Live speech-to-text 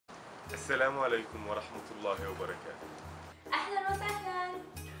Assalamu alaikum wa rahmatullahi wa barakatuh. Ahlan wa sahlan.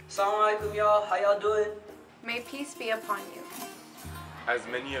 Assalamu alaikum, y'all. How y'all doing? May peace be upon you. As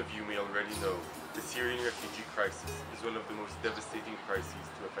many of you may already know, the Syrian refugee crisis is one of the most devastating crises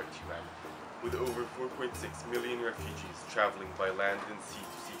to affect humanity, with over 4.6 million refugees traveling by land and sea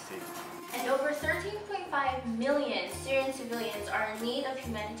to seek safety. And over 13.5 million Syrian civilians are in need of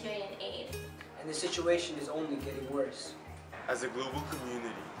humanitarian aid. And the situation is only getting worse. As a global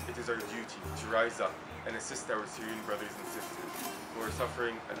community, it is our duty to rise up and assist our Syrian brothers and sisters who are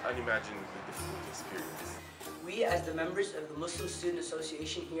suffering an unimaginably difficult experience. We, as the members of the Muslim Student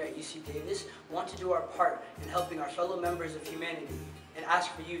Association here at UC Davis, want to do our part in helping our fellow members of humanity and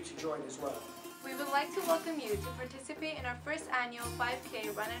ask for you to join as well. We would like to welcome you to participate in our first annual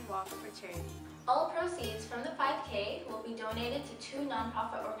 5K Run and Walk for charity. All proceeds from the 5K will be donated to two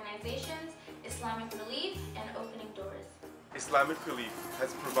nonprofit organizations, Islamic Relief and Opening Doors. Islamic Relief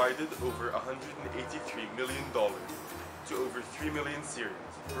has provided over $183 million to over 3 million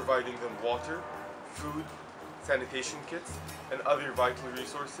Syrians, providing them water, food, sanitation kits, and other vital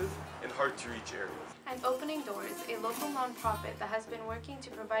resources in hard-to-reach areas. And Opening Doors, a local nonprofit that has been working to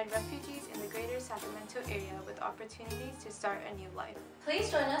provide refugees in the greater Sacramento area with opportunities to start a new life.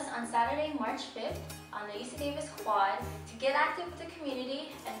 Please join us on Saturday, March 5th on the UC Davis Quad to get active with the community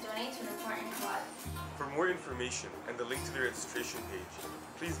and donate to an important cause. For more information and the link to the registration page,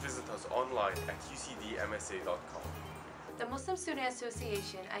 please visit us online at ucdmsa.com. The Muslim Student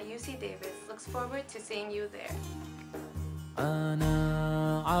Association at UC Davis looks forward to seeing you there.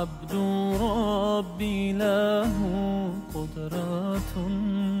 أنا عبد ربي له قدرة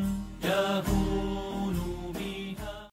له